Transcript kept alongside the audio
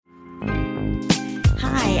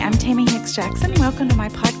Hi, I'm Tammy Hicks Jackson. Welcome to my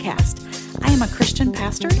podcast. I am a Christian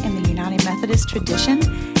pastor in the United Methodist tradition,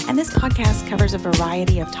 and this podcast covers a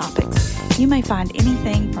variety of topics. You may find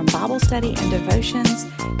anything from Bible study and devotions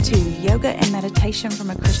to yoga and meditation from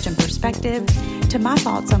a Christian perspective to my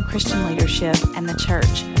thoughts on Christian leadership and the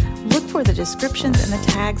church. Look for the descriptions and the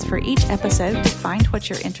tags for each episode to find what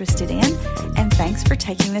you're interested in, and thanks for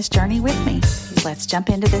taking this journey with me. Let's jump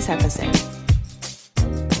into this episode.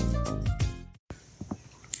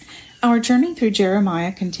 Our journey through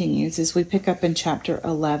Jeremiah continues as we pick up in chapter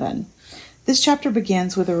 11. This chapter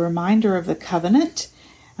begins with a reminder of the covenant.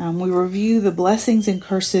 We review the blessings and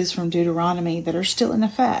curses from Deuteronomy that are still in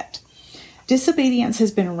effect. Disobedience has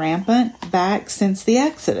been rampant back since the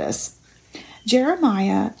Exodus.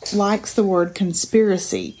 Jeremiah likes the word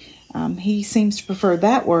conspiracy. He seems to prefer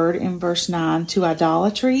that word in verse 9 to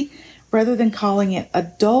idolatry rather than calling it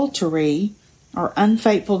adultery or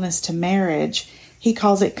unfaithfulness to marriage. He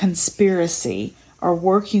calls it conspiracy, or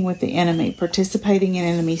working with the enemy, participating in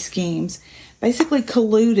enemy schemes, basically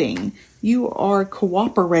colluding. You are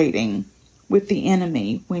cooperating with the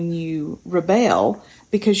enemy when you rebel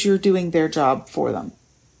because you're doing their job for them.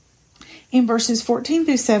 In verses 14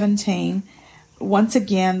 through 17, once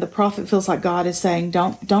again, the prophet feels like God is saying,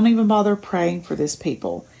 don't even bother praying for this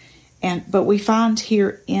people. But we find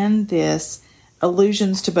here in this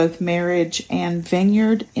allusions to both marriage and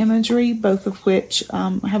vineyard imagery, both of which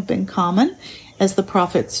have been common as the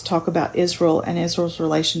prophets talk about Israel and Israel's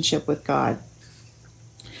relationship with God.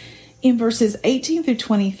 In verses 18 through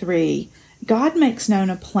 23, God makes known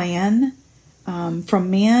a plan from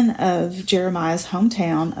men of Jeremiah's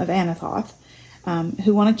hometown of Anathoth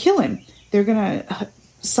who want to kill him. They're going to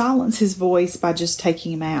silence his voice by just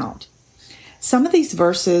taking him out. Some of these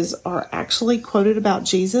verses are actually quoted about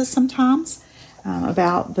Jesus sometimes,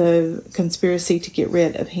 about the conspiracy to get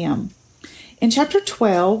rid of him. In chapter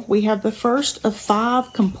 12, we have the first of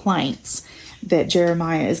 5 complaints that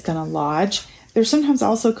Jeremiah is going to lodge. They're sometimes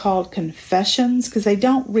also called confessions because they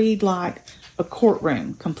don't read like a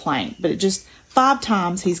courtroom complaint, but it just 5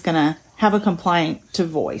 times he's going to have a complaint to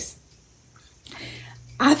voice.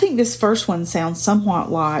 I think this first one sounds somewhat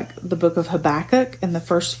like the book of Habakkuk in the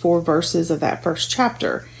first 4 verses of that first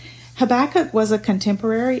chapter. Habakkuk was a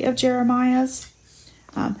contemporary of Jeremiah's.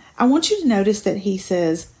 I want you to notice that he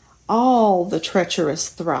says, all the treacherous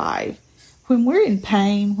thrive. When we're in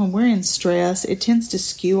pain, when we're in stress, it tends to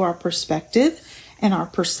skew our perspective and our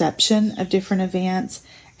perception of different events.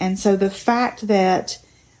 And so the fact that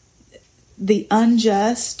the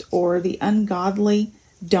unjust or the ungodly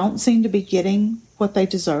don't seem to be getting what they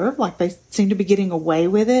deserve, like they seem to be getting away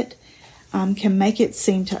with it, can make it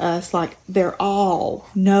seem to us like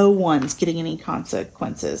no one's getting any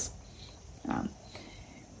consequences.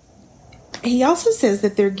 He also says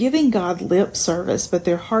that they're giving God lip service, but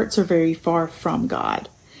their hearts are very far from God.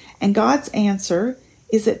 And God's answer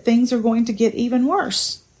is that things are going to get even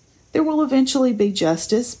worse. There will eventually be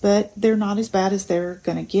justice, but they're not as bad as they're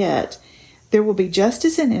going to get. There will be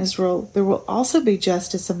justice in Israel. There will also be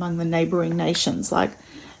justice among the neighboring nations. Like,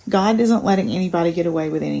 God isn't letting anybody get away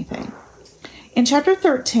with anything. In chapter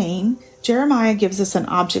 13, Jeremiah gives us an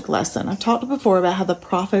object lesson. I've talked before about how the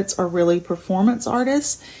prophets are really performance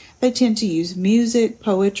artists. They tend to use music,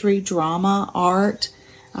 poetry, drama, art,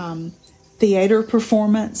 theater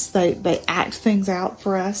performance. They act things out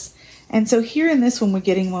for us. And so here in this one, we're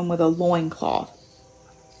getting one with a loincloth.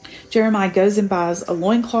 Jeremiah goes and buys a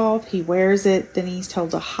loincloth. He wears it. Then he's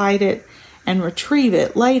told to hide it and retrieve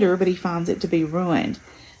it later, but he finds it to be ruined.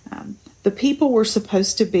 The people were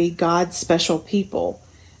supposed to be God's special people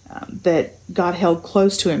that God held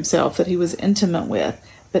close to himself, that he was intimate with,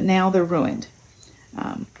 but now they're ruined.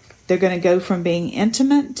 They're going to go from being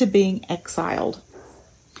intimate to being exiled.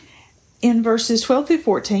 In verses 12 through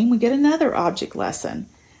 14, we get another object lesson.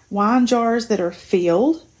 Wine jars that are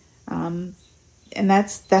filled, and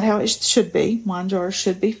that's how it should be. Wine jars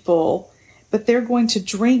should be full, but they're going to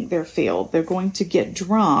drink their fill. They're going to get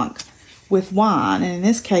drunk with wine, and in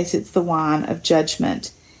this case, it's the wine of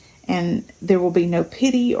judgment. And there will be no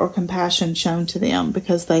pity or compassion shown to them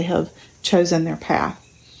because they have chosen their path.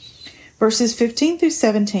 Verses 15 through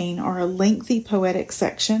 17 are a lengthy poetic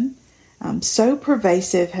section. So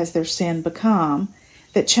pervasive has their sin become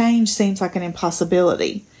that change seems like an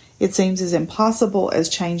impossibility. It seems as impossible as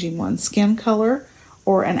changing one's skin color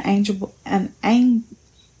or an animal,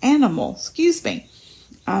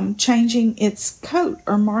 changing its coat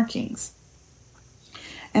or markings.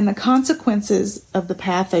 And the consequences of the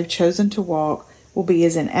path they've chosen to walk will be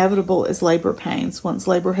as inevitable as labor pains. Once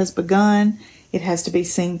labor has begun, it has to be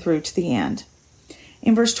seen through to the end.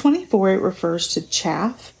 In verse 24, it refers to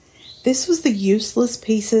chaff This was the useless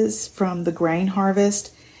pieces from the grain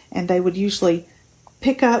harvest, and they would usually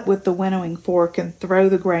pick up with the winnowing fork and throw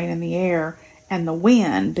the grain in the air, and the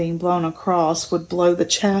wind being blown across would blow the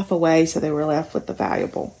chaff away, so they were left with the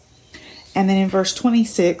valuable. And then in verse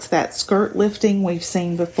 26, that skirt lifting we've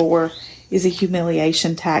seen before is a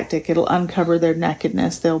humiliation tactic. It'll uncover their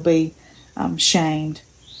nakedness. They'll be shamed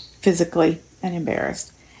physically and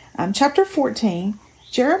embarrassed. Chapter 14,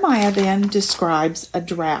 Jeremiah then describes a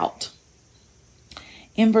drought.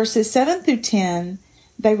 In verses 7 through 10,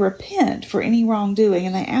 they repent for any wrongdoing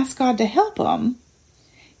and they ask God to help them.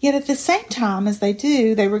 Yet at the same time as they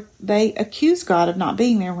do, they accuse God of not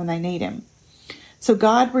being there when they need him. So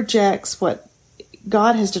God rejects what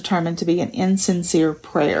God has determined to be an insincere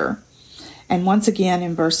prayer. And once again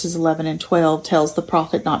in verses 11 and 12 tells the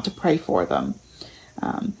prophet not to pray for them.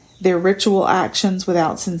 Their ritual actions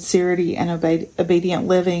without sincerity and obedient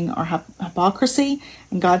living are hypocrisy,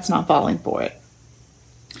 and God's not falling for it.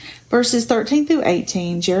 Verses 13 through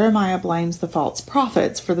 18, Jeremiah blames the false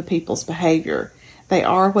prophets for the people's behavior. They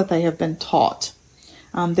are what they have been taught.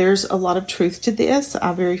 There's a lot of truth to this.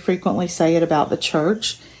 I very frequently say it about the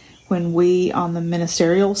church. When we, on the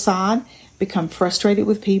ministerial side, become frustrated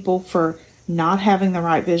with people for not having the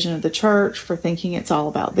right vision of the church, for thinking it's all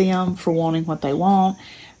about them, for wanting what they want,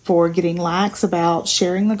 for getting lax about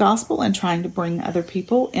sharing the gospel and trying to bring other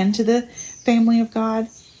people into the family of God.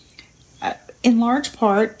 In large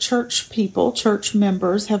part, church people, church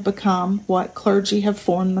members have become what clergy have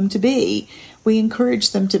formed them to be. We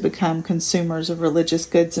encourage them to become consumers of religious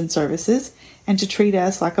goods and services and to treat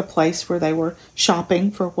us like a place where they were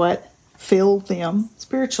shopping for what filled them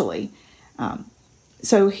spiritually.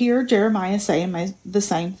 So here Jeremiah is saying the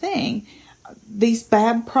same thing. These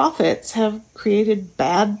bad prophets have created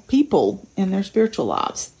bad people in their spiritual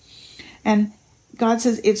lives. And God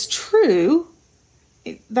says it's true.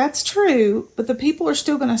 That's true, but the people are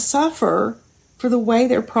still going to suffer for the way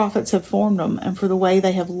their prophets have formed them and for the way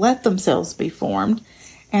they have let themselves be formed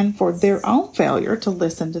and for their own failure to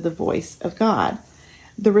listen to the voice of God.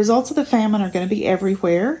 The results of the famine are going to be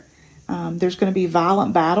everywhere. There's going to be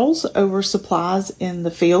violent battles over supplies in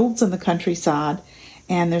the fields and the countryside,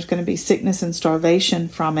 and there's going to be sickness and starvation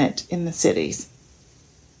from it in the cities.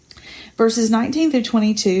 Verses 19 through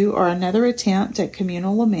 22 are another attempt at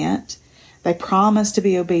communal lament. They promise to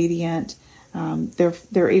be obedient.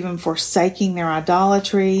 They're even forsaking their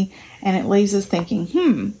idolatry. And it leaves us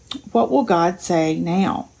thinking, what will God say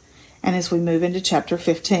now? And as we move into chapter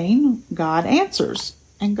 15, God answers.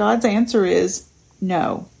 And God's answer is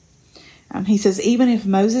no. He says, even if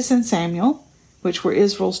Moses and Samuel, which were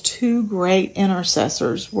Israel's two great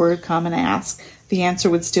intercessors, were to come and ask, the answer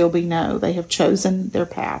would still be no. They have chosen their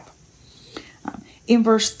path. In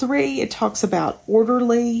verse 3, it talks about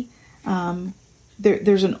orderly.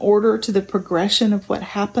 There's an order to the progression of what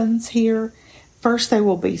happens here. First, they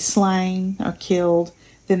will be slain or killed.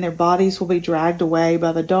 Then their bodies will be dragged away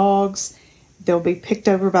by the dogs. They'll be picked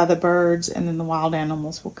over by the birds, and then the wild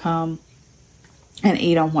animals will come and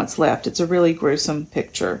eat on what's left. It's a really gruesome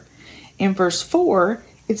picture. In verse 4,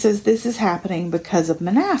 it says this is happening because of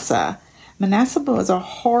Manasseh. Manasseh was a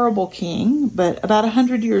horrible king, but about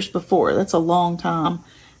 100 years before. That's a long time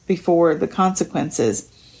before the consequences.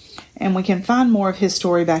 And we can find more of his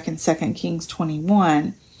story back in 2 Kings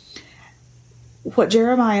 21. What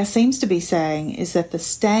Jeremiah seems to be saying is that the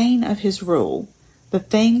stain of his rule, the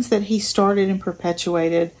things that he started and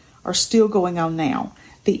perpetuated, are still going on now.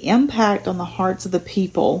 The impact on the hearts of the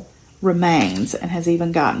people remains and has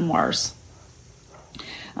even gotten worse.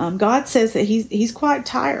 God says that he's quite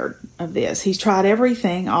tired of this. He's tried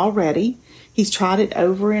everything already. He's tried it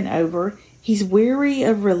over and over. He's weary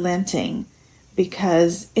of relenting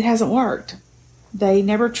because it hasn't worked. They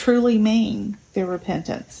never truly mean their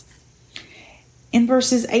repentance. In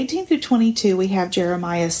verses 18 through 22, we have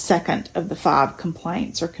Jeremiah's second of the 5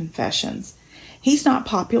 complaints or confessions. He's not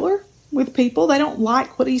popular with people. They don't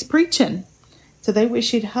like what he's preaching, so they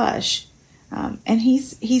wish he'd hush. And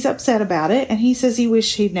he's upset about it, and he says he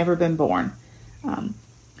wished he'd never been born.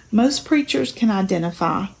 Most preachers can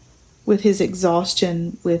identify with his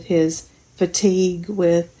exhaustion, with his fatigue,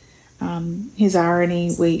 with his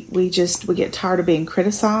irony. We get tired of being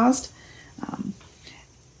criticized.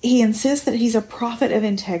 He insists that he's a prophet of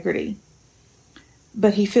integrity,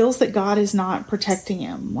 but he feels that God is not protecting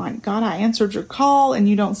him. Like, God, I answered your call, and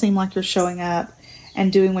you don't seem like you're showing up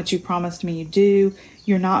and doing what you promised me you do.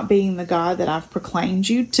 You're not being the God that I've proclaimed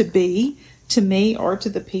you to be to me or to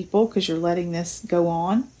the people, because you're letting this go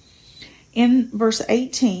on. In verse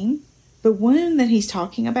 18, the wound that he's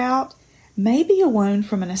talking about may be a wound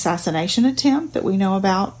from an assassination attempt that we know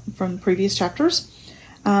about from previous chapters.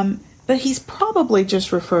 but he's probably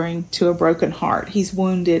just referring to a broken heart. He's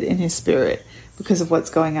wounded in his spirit because of what's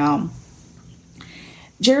going on.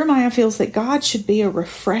 Jeremiah feels that God should be a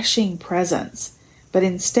refreshing presence, but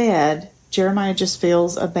instead, Jeremiah just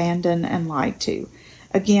feels abandoned and lied to.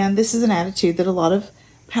 Again, this is an attitude that a lot of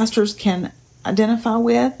pastors can identify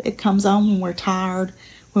with. It comes on when we're tired,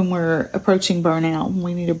 when we're approaching burnout, when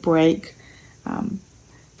we need a break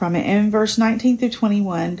from it. In verse 19 through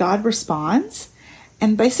 21, God responds,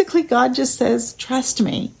 and basically God just says, trust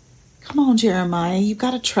me. Come on, Jeremiah, you've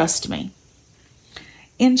got to trust me.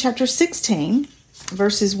 In chapter 16,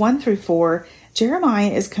 verses 1 through 4, Jeremiah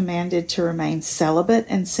is commanded to remain celibate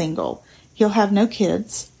and single. He'll have no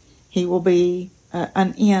kids. He will be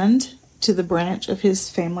an end to the branch of his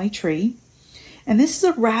family tree. And this is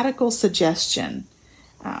a radical suggestion.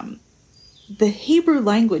 The Hebrew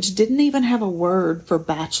language didn't even have a word for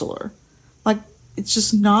bachelor. Like, it's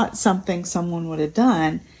just not something someone would have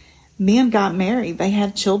done. Men got married. They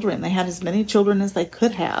had children. They had as many children as they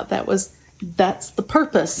could have. That's the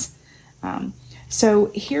purpose.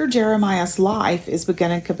 So here Jeremiah's life is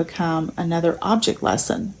beginning to become another object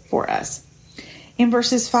lesson for us. In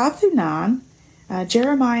verses 5 through 9,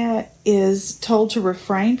 Jeremiah is told to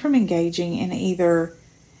refrain from engaging in either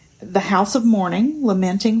the house of mourning,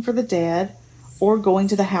 lamenting for the dead, or going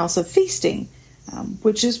to the house of feasting,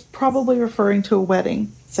 which is probably referring to a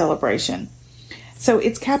wedding celebration. So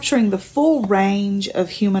it's capturing the full range of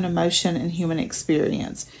human emotion and human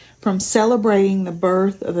experience, from celebrating the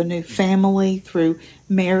birth of a new family through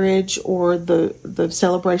marriage or the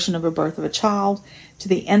celebration of a birth of a child, to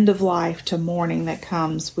the end of life, to mourning that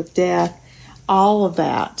comes with death. All of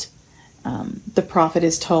that, the prophet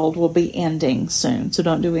is told, will be ending soon, so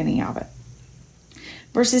don't do any of it.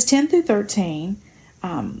 Verses 10 through 13,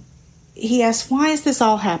 he asks, why is this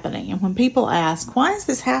all happening? And when people ask, why is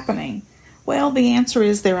this happening? Well, the answer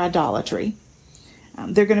is their idolatry.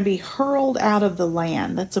 They're going to be hurled out of the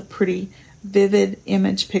land. That's a pretty vivid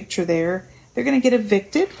image picture there. They're going to get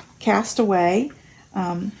evicted, cast away,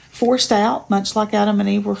 forced out, much like Adam and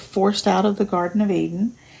Eve were forced out of the Garden of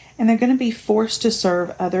Eden. And they're going to be forced to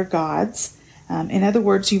serve other gods. In other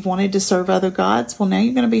words, you've wanted to serve other gods. Well, now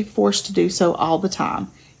you're going to be forced to do so all the time.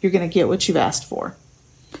 You're going to get what you've asked for.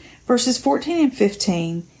 Verses 14 and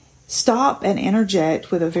 15 stop and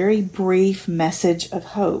interject with a very brief message of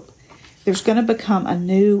hope. There's going to become a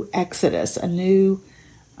new exodus, a new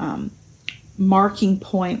marking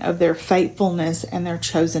point of their faithfulness and their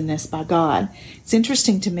chosenness by God. It's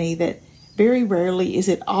interesting to me that very rarely is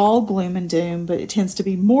it all gloom and doom, but it tends to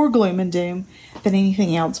be more gloom and doom than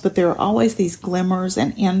anything else. But there are always these glimmers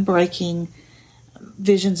and end-breaking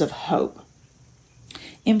visions of hope.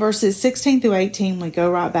 In verses 16 through 18, we go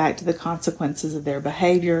right back to the consequences of their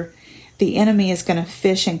behavior. The enemy is going to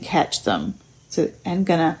fish and catch them and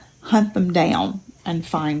going to hunt them down and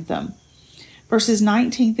find them. Verses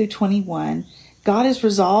 19 through 21, God is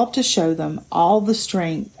resolved to show them all the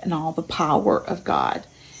strength and all the power of God.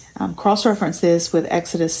 Cross-reference this with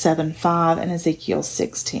Exodus 7:5 and Ezekiel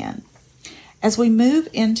 6:10. As we move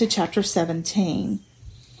into chapter 17,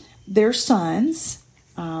 their sins,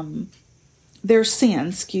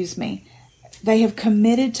 they have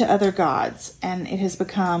committed to other gods, and it has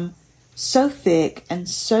become so thick and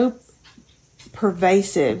so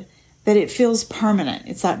pervasive that it feels permanent.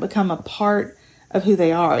 It's like become a part of who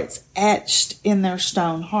they are. It's etched in their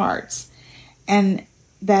stone hearts. And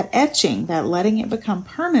that etching, that letting it become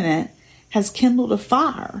permanent, has kindled a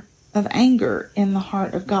fire of anger in the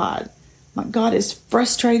heart of God. Like God is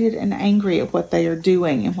frustrated and angry at what they are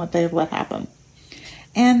doing and what they have let happen.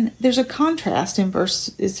 And there's a contrast in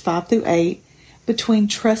verses 5 through 8 between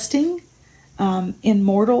trusting in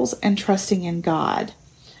mortals and trusting in God.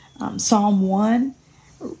 Psalm 1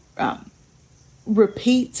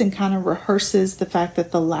 repeats and kind of rehearses the fact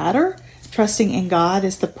that the latter, trusting in God,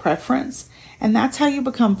 is the preference. And that's how you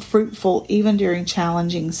become fruitful even during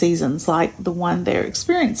challenging seasons like the one they're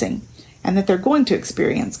experiencing and that they're going to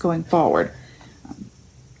experience going forward.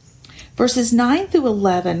 Verses 9 through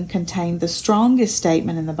 11 contain the strongest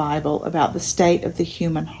statement in the Bible about the state of the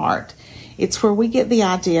human heart. It's where we get the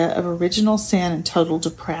idea of original sin and total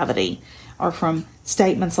depravity, or from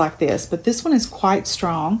statements like this. But this one is quite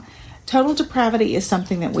strong. Total depravity is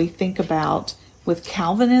something that we think about with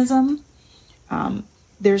Calvinism.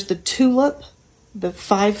 There's the tulip, the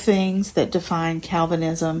 5 things that define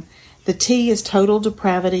Calvinism. The T is total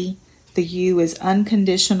depravity. The U is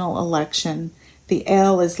unconditional election. The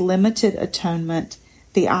L is limited atonement.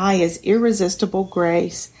 The I is irresistible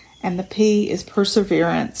grace. And the P is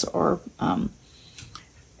perseverance, or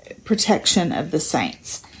protection of the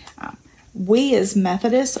saints. We as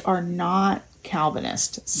Methodists are not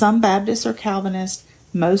Calvinist. Some Baptists are Calvinist.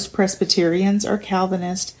 Most Presbyterians are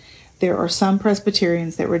Calvinist. There are some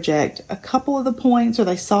Presbyterians that reject a couple of the points, or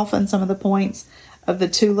they soften some of the points of the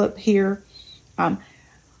tulip here.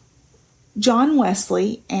 John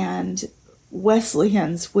Wesley and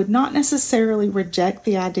Wesleyans would not necessarily reject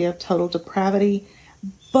the idea of total depravity,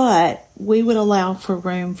 but we would allow for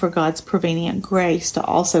room for God's prevenient grace to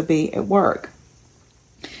also be at work.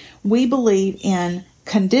 We believe in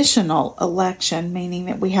conditional election, meaning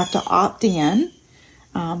that we have to opt in.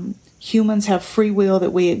 Humans have free will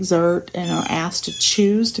that we exert and are asked to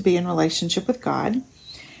choose to be in relationship with God.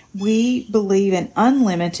 We believe in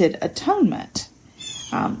unlimited atonement,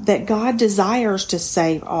 that God desires to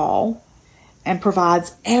save all and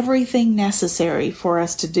provides everything necessary for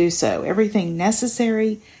us to do so, everything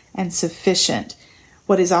necessary and sufficient.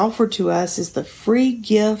 What is offered to us is the free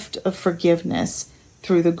gift of forgiveness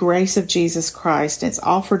through the grace of Jesus Christ. It's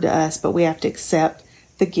offered to us, but we have to accept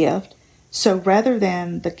the gift. So rather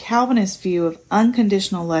than the Calvinist view of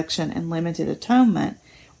unconditional election and limited atonement,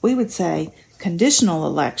 we would say conditional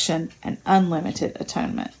election and unlimited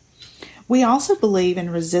atonement. We also believe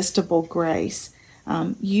in resistible grace.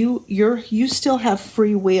 You still have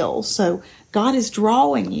free will, so God is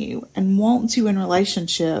drawing you and wants you in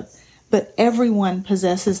relationship, but everyone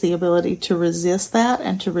possesses the ability to resist that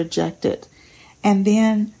and to reject it. And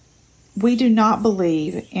then we do not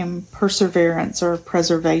believe in perseverance or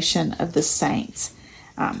preservation of the saints.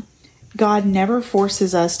 God never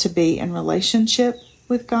forces us to be in relationship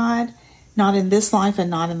with God, not in this life and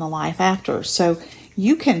not in the life after. So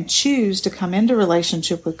you can choose to come into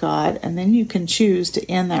relationship with God, and then you can choose to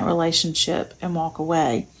end that relationship and walk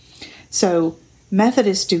away. So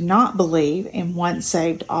Methodists do not believe in once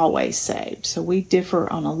saved, always saved. So we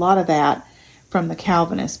differ on a lot of that from the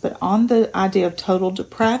Calvinists. But on the idea of total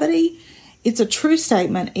depravity, it's a true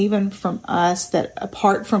statement even from us that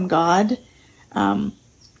apart from God,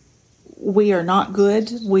 we are not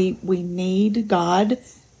good. We need God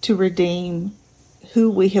to redeem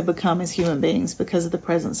who we have become as human beings because of the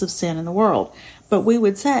presence of sin in the world. But we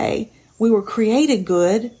would say we were created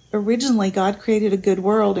good. Originally, God created a good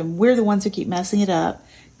world, and we're the ones who keep messing it up.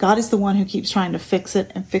 God is the one who keeps trying to fix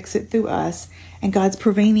it and fix it through us. And God's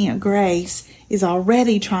prevenient grace is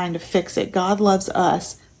already trying to fix it. God loves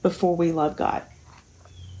us before we love God.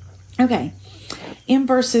 Okay. In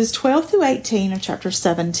verses 12 through 18 of chapter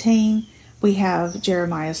 17, we have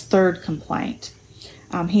Jeremiah's third complaint.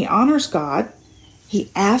 He honors God. He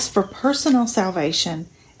asks for personal salvation,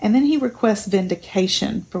 and then he requests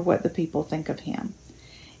vindication for what the people think of him.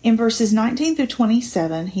 In verses 19 through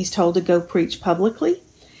 27, he's told to go preach publicly,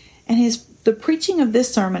 and the preaching of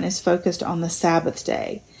this sermon is focused on the Sabbath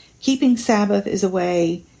day. Keeping Sabbath is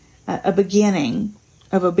a beginning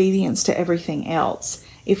of obedience to everything else.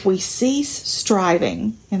 If we cease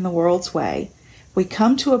striving in the world's way, we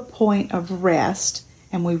come to a point of rest,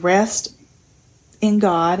 and we rest in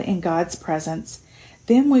God, in God's presence.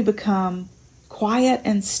 Then we become quiet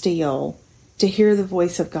and still to hear the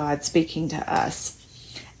voice of God speaking to us.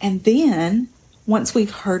 And then, once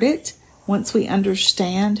we've heard it, once we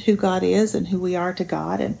understand who God is and who we are to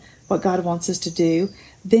God and what God wants us to do,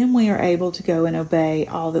 then we are able to go and obey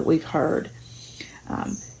all that we've heard.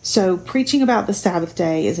 So preaching about the Sabbath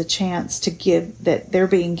day is a chance to give that they're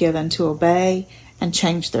being given to obey and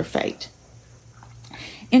change their fate.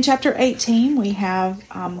 In chapter 18, we have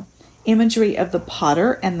imagery of the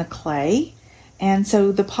potter and the clay. And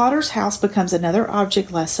so the potter's house becomes another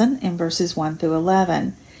object lesson in verses 1 through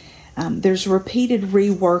 11. There's repeated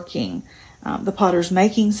reworking. The potter's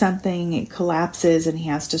making something, it collapses, and he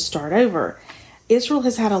has to start over. Israel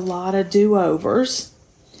has had a lot of do-overs,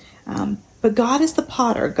 but God is the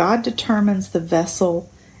potter. God determines the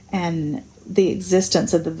vessel and the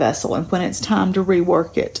existence of the vessel and when it's time to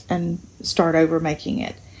rework it and start over making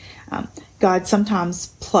it. God sometimes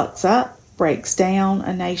plucks up, breaks down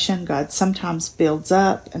a nation. God sometimes builds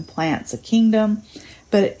up and plants a kingdom,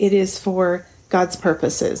 but it is for God's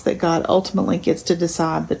purposes that God ultimately gets to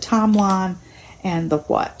decide the timeline and the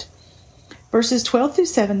what. Verses 12 through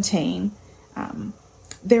 17,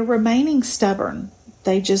 they're remaining stubborn.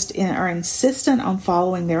 They just are insistent on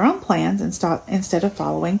following their own plans instead of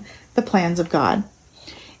following the plans of God.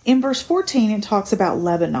 In verse 14, it talks about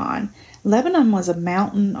Lebanon. Lebanon was a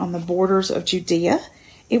mountain on the borders of Judea.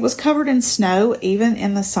 It was covered in snow even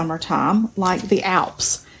in the summertime, like the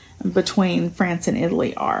Alps between France and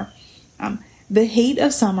Italy are. The heat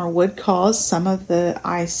of summer would cause some of the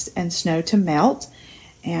ice and snow to melt,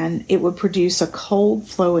 and it would produce a cold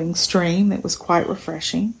flowing stream that was quite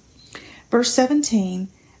refreshing. Verse 17,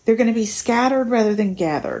 they're going to be scattered rather than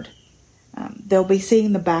gathered. they'll be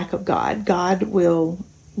seeing the back of God. God will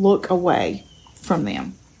look away from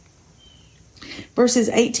them. Verses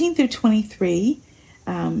 18 through 23,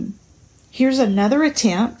 here's another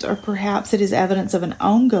attempt, or perhaps it is evidence of an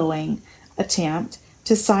ongoing attempt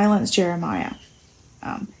to silence Jeremiah.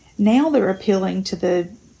 Now they're appealing to the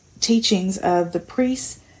teachings of the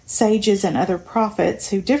priests, sages, and other prophets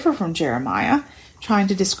who differ from Jeremiah, trying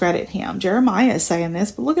to discredit him. Jeremiah is saying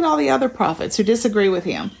this, but look at all the other prophets who disagree with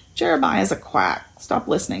him. Jeremiah is a quack. Stop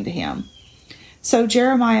listening to him. So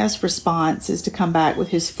Jeremiah's response is to come back with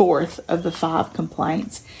his fourth of the 5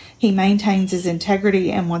 complaints. He maintains his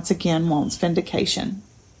integrity and once again wants vindication.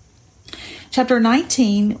 Chapter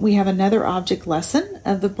 19, we have another object lesson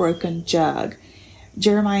of the broken jug.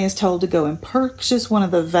 Jeremiah is told to go and purchase one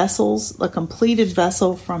of the vessels, a completed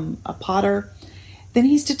vessel from a potter. Then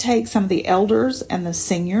he's to take some of the elders and the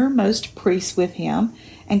senior-most priests with him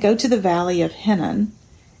and go to the valley of Hinnom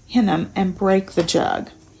and break the jug.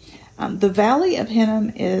 The valley of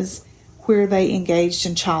Hinnom is where they engaged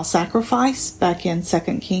in child sacrifice back in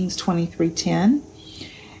 2 Kings 23:10.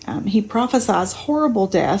 He prophesies horrible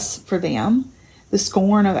deaths for them, the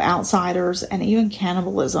scorn of outsiders, and even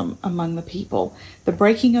cannibalism among the people. The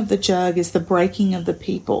breaking of the jug is the breaking of the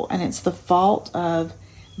people, and it's the fault of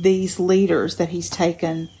these leaders that he's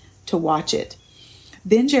taken to watch it.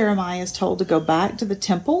 Then Jeremiah is told to go back to the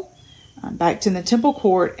temple, back to the temple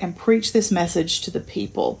court, and preach this message to the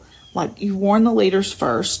people. Like, you warned the leaders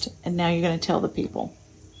first, and now you're going to tell the people.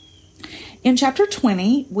 In chapter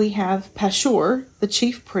 20, we have Pashur, the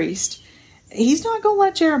chief priest. He's not going to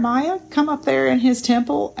let Jeremiah come up there in his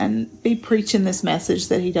temple and be preaching this message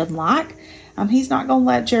that he doesn't like. He's not going to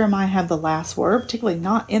let Jeremiah have the last word, particularly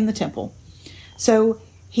not in the temple. So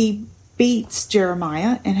he beats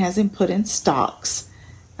Jeremiah and has him put in stocks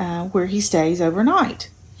where he stays overnight.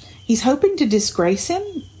 He's hoping to disgrace him,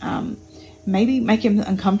 maybe make him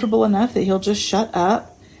uncomfortable enough that he'll just shut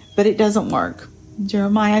up, but it doesn't work.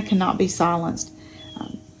 Jeremiah cannot be silenced.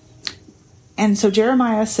 And so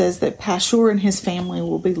Jeremiah says that Pashur and his family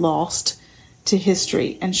will be lost to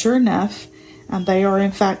history. And sure enough, they are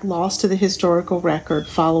in fact lost to the historical record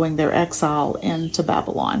following their exile into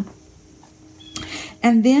Babylon.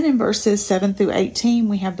 And then in verses 7 through 18,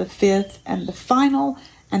 we have the 5th and the final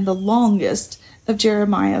and the longest of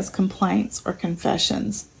Jeremiah's complaints or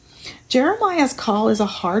confessions. Jeremiah's call is a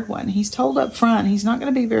hard one. He's told up front he's not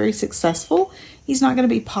going to be very successful. He's not going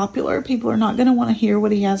to be popular. People are not going to want to hear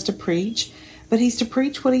what he has to preach, but he's to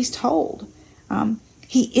preach what he's told.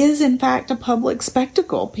 He is, in fact, a public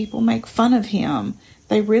spectacle. People make fun of him.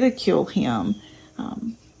 They ridicule him.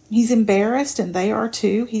 He's embarrassed, and they are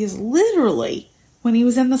too. He is literally, when he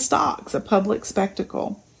was in the stocks, a public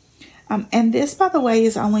spectacle. And this, by the way,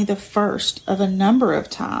 is only the first of a number of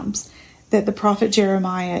times that the prophet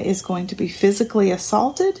Jeremiah is going to be physically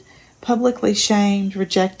assaulted, publicly shamed,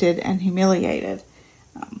 rejected, and humiliated.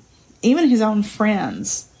 Even his own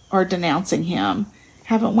friends are denouncing him.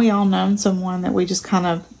 Haven't we all known someone that we just kind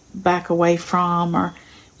of back away from, or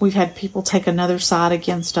we've had people take another side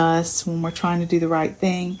against us when we're trying to do the right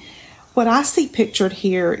thing? What I see pictured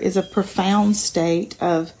here is a profound state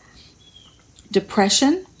of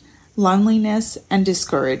depression, loneliness, and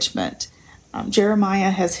discouragement.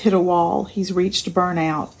 Jeremiah has hit a wall. He's reached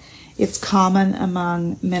burnout. It's common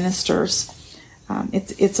among ministers.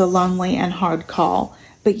 It's a lonely and hard call.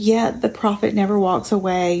 But yet the prophet never walks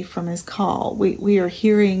away from his call. We are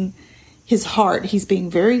hearing his heart. He's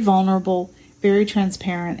being very vulnerable, very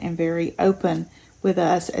transparent, and very open with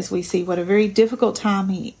us as we see what a very difficult time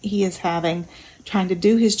he is having, trying to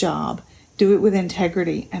do his job, do it with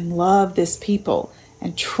integrity, and love this people,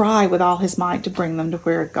 and try with all his might to bring them to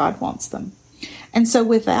where God wants them. And so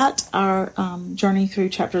with that, our journey through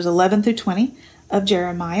chapters 11 through 20 of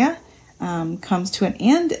Jeremiah comes to an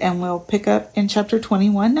end, and we'll pick up in chapter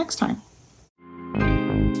 21 next time.